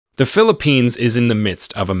The Philippines is in the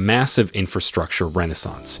midst of a massive infrastructure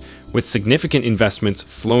renaissance, with significant investments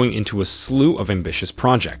flowing into a slew of ambitious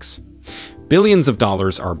projects. Billions of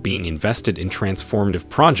dollars are being invested in transformative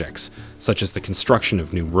projects, such as the construction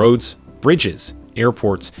of new roads, bridges,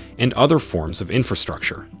 airports, and other forms of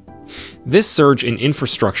infrastructure. This surge in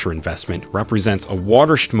infrastructure investment represents a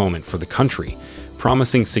watershed moment for the country,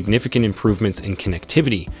 promising significant improvements in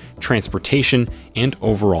connectivity, transportation, and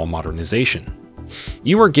overall modernization.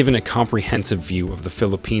 You are given a comprehensive view of the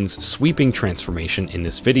Philippines' sweeping transformation in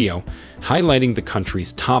this video, highlighting the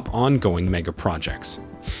country's top ongoing mega projects.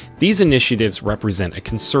 These initiatives represent a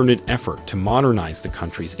concerted effort to modernize the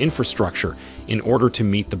country's infrastructure in order to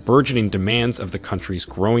meet the burgeoning demands of the country's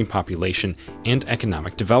growing population and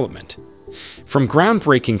economic development. From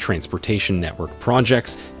groundbreaking transportation network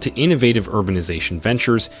projects to innovative urbanization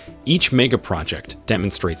ventures, each mega project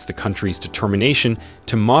demonstrates the country's determination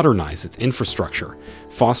to modernize its infrastructure,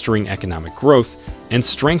 fostering economic growth and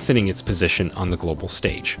strengthening its position on the global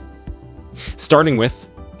stage. Starting with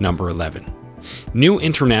number 11. New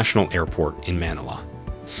International Airport in Manila.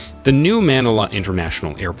 The new Manila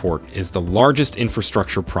International Airport is the largest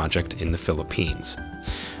infrastructure project in the Philippines.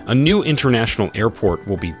 A new international airport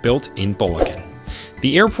will be built in Bulacan.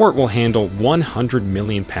 The airport will handle 100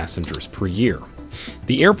 million passengers per year.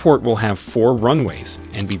 The airport will have 4 runways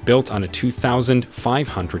and be built on a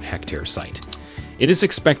 2,500-hectare site. It is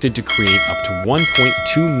expected to create up to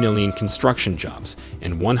 1.2 million construction jobs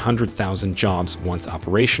and 100,000 jobs once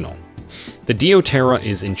operational. The DOTerra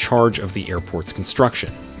is in charge of the airport's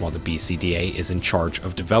construction, while the BCDA is in charge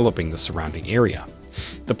of developing the surrounding area.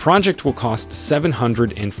 The project will cost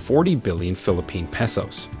 740 billion Philippine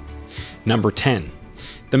pesos. Number 10.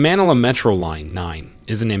 The Manila Metro Line 9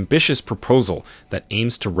 is an ambitious proposal that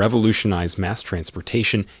aims to revolutionize mass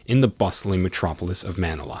transportation in the bustling metropolis of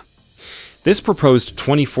Manila. This proposed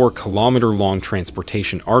 24-kilometer-long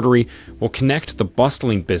transportation artery will connect the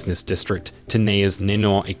bustling business district to NAIA's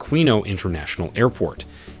Ninoy Aquino International Airport,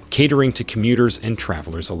 catering to commuters and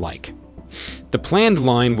travelers alike. The planned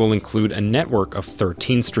line will include a network of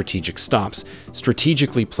 13 strategic stops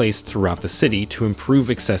strategically placed throughout the city to improve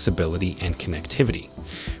accessibility and connectivity.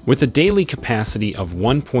 With a daily capacity of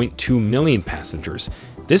 1.2 million passengers,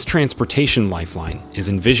 this transportation lifeline is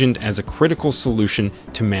envisioned as a critical solution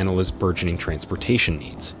to Manila's burgeoning transportation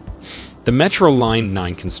needs. The Metro Line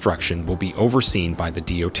 9 construction will be overseen by the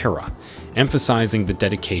DOTerra, emphasizing the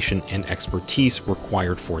dedication and expertise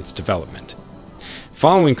required for its development.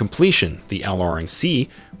 Following completion, the LRNC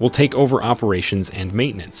will take over operations and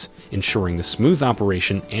maintenance, ensuring the smooth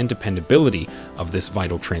operation and dependability of this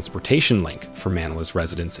vital transportation link for Manila's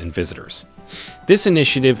residents and visitors. This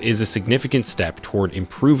initiative is a significant step toward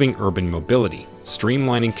improving urban mobility,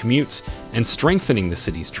 streamlining commutes, and strengthening the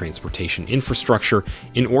city's transportation infrastructure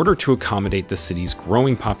in order to accommodate the city's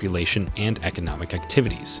growing population and economic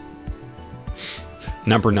activities.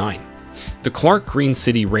 Number 9. The Clark Green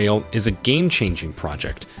City Rail is a game-changing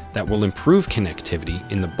project that will improve connectivity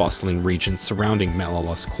in the bustling region surrounding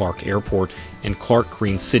Manila's Clark Airport and Clark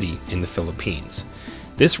Green City in the Philippines.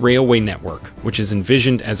 This railway network, which is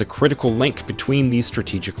envisioned as a critical link between these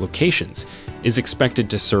strategic locations, is expected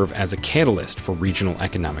to serve as a catalyst for regional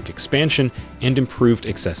economic expansion and improved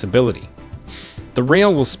accessibility. The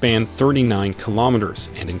rail will span 39 kilometers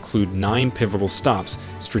and include 9 pivotal stops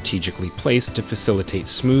strategically placed to facilitate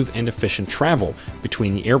smooth and efficient travel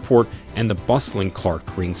between the airport and the bustling Clark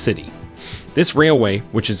Green City. This railway,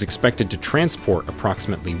 which is expected to transport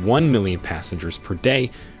approximately 1 million passengers per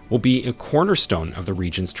day, will be a cornerstone of the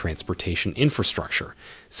region's transportation infrastructure,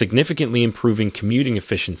 significantly improving commuting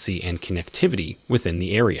efficiency and connectivity within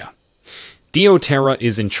the area. DOTerra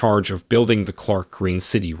is in charge of building the Clark Green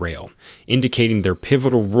City Rail, indicating their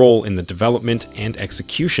pivotal role in the development and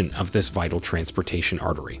execution of this vital transportation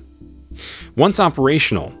artery. Once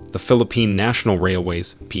operational, the Philippine National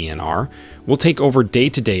Railways (PNR) will take over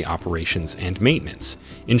day-to-day operations and maintenance,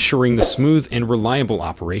 ensuring the smooth and reliable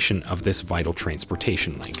operation of this vital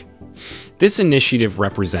transportation link. This initiative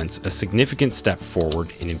represents a significant step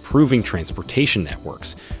forward in improving transportation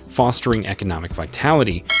networks, fostering economic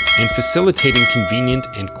vitality, and facilitating convenient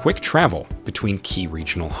and quick travel between key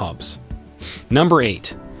regional hubs. Number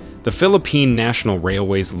 8. The Philippine National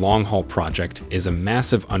Railways long-haul project is a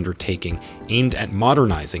massive undertaking aimed at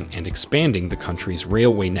modernizing and expanding the country's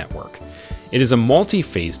railway network. It is a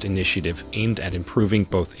multi-phased initiative aimed at improving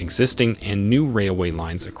both existing and new railway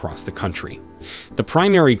lines across the country. The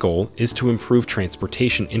primary goal is to improve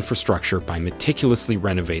transportation infrastructure by meticulously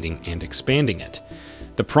renovating and expanding it.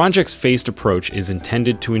 The project's phased approach is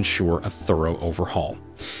intended to ensure a thorough overhaul,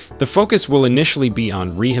 The focus will initially be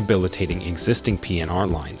on rehabilitating existing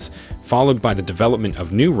PNR lines, followed by the development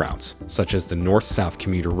of new routes, such as the North-South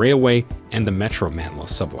Commuter Railway and the Metro Manila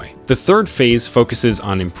Subway. The third phase focuses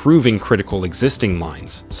on improving critical existing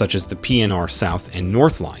lines, such as the PNR South and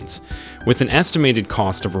North lines, with an estimated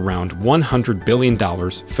cost of around $100 billion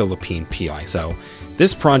Philippine piso.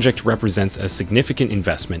 This project represents a significant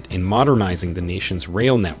investment in modernizing the nation's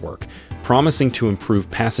rail network, promising to improve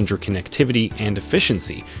passenger connectivity and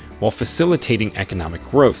efficiency while facilitating economic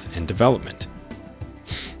growth and development.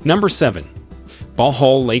 Number 7.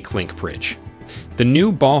 Bohol Lake Link Bridge. The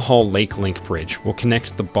new Bohol Lake Link Bridge will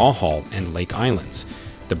connect the Bohol and Lake Islands.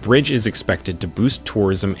 The bridge is expected to boost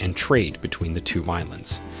tourism and trade between the two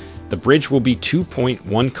islands. The bridge will be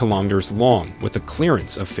 2.1 kilometers long with a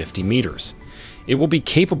clearance of 50 meters. It will be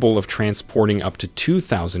capable of transporting up to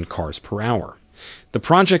 2,000 cars per hour. The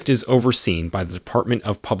project is overseen by the Department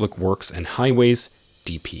of Public Works and Highways,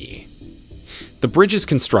 DPE. The bridge's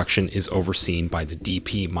construction is overseen by the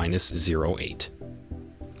DP-08.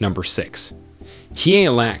 Number 6.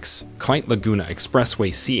 CALAX, Cavite Laguna Expressway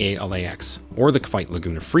CALAX, or the Cavite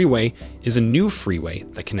Laguna Freeway, is a new freeway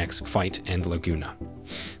that connects Cavite and Laguna.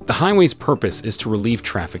 The highway's purpose is to relieve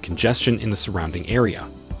traffic congestion in the surrounding area.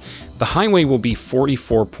 The highway will be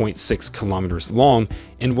 44.6 kilometers long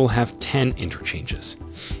and will have 10 interchanges.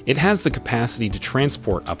 It has the capacity to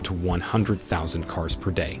transport up to 100,000 cars per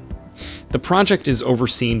day. The project is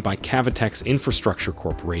overseen by Cavitex Infrastructure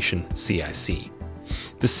Corporation, CIC.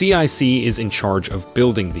 The CIC is in charge of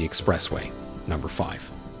building the expressway. Number 5.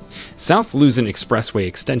 South Luzon Expressway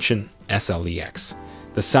Extension, SLEX.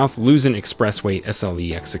 The South Luzon Expressway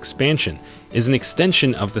SLEX expansion is an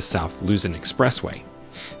extension of the South Luzon Expressway.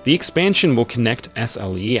 The expansion will connect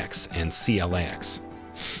SLEX and CLAX.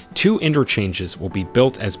 2 interchanges will be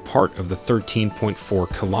built as part of the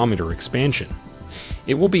 13.4-kilometer expansion.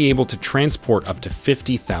 It will be able to transport up to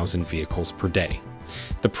 50,000 vehicles per day.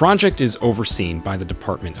 The project is overseen by the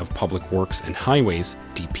Department of Public Works and Highways,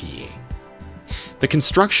 DPE. The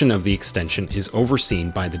construction of the extension is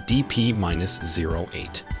overseen by the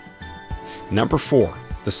DP-08. Number 4.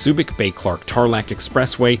 The Subic Bay-Clark Tarlac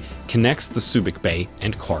Expressway connects the Subic Bay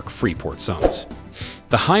and Clark Freeport zones.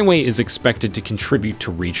 The highway is expected to contribute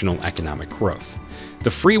to regional economic growth.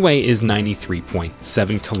 The freeway is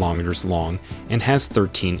 93.7 kilometers long and has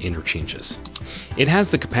 13 interchanges. It has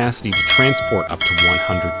the capacity to transport up to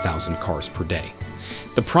 100,000 cars per day.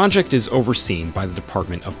 The project is overseen by the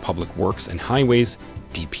Department of Public Works and Highways,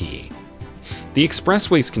 DPE. The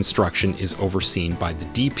expressway's construction is overseen by the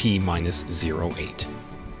DP-08.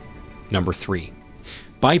 Number 3.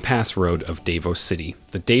 Bypass Road of Davao City.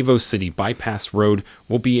 The Davao City Bypass Road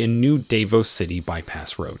will be a new Davao City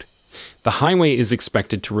Bypass Road. The highway is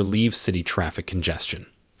expected to relieve city traffic congestion.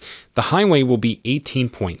 The highway will be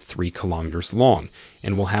 18.3 kilometers long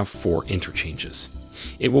and will have 4 interchanges.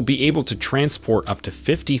 It will be able to transport up to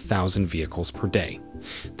 50,000 vehicles per day.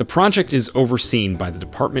 The project is overseen by the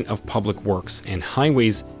Department of Public Works and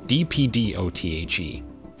Highways, DPDOTAG.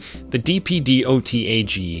 The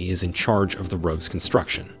DPDOTAG is in charge of the road's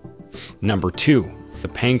construction. Number 2. The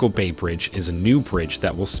Panguil Bay Bridge is a new bridge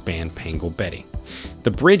that will span Panguil Bay. The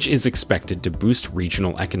bridge is expected to boost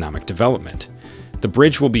regional economic development. The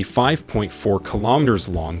bridge will be 5.4 kilometers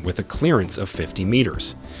long with a clearance of 50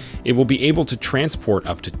 meters. It will be able to transport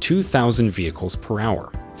up to 2,000 vehicles per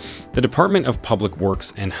hour. The Department of Public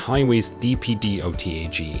Works and Highways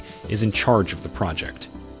DPDOTAG is in charge of the project.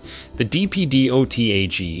 The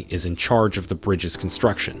DPDOTAG is in charge of the bridge's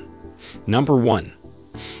construction. Number 1.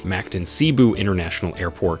 Mactan Cebu International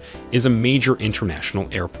Airport is a major international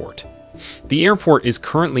airport. The airport is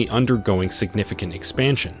currently undergoing significant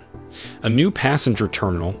expansion. A new passenger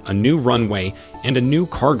terminal, a new runway, and a new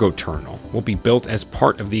cargo terminal will be built as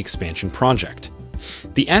part of the expansion project.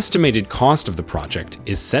 The estimated cost of the project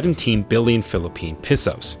is 17 billion Philippine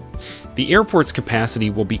pesos. The airport's capacity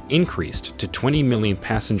will be increased to 20 million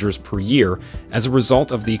passengers per year as a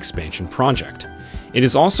result of the expansion project. It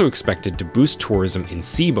is also expected to boost tourism in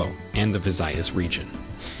Cebu and the Visayas region.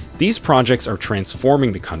 These projects are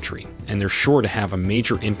transforming the country, and they're sure to have a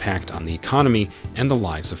major impact on the economy and the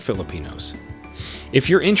lives of Filipinos. If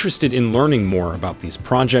you're interested in learning more about these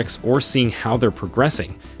projects or seeing how they're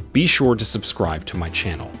progressing, be sure to subscribe to my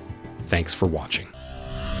channel. Thanks for watching.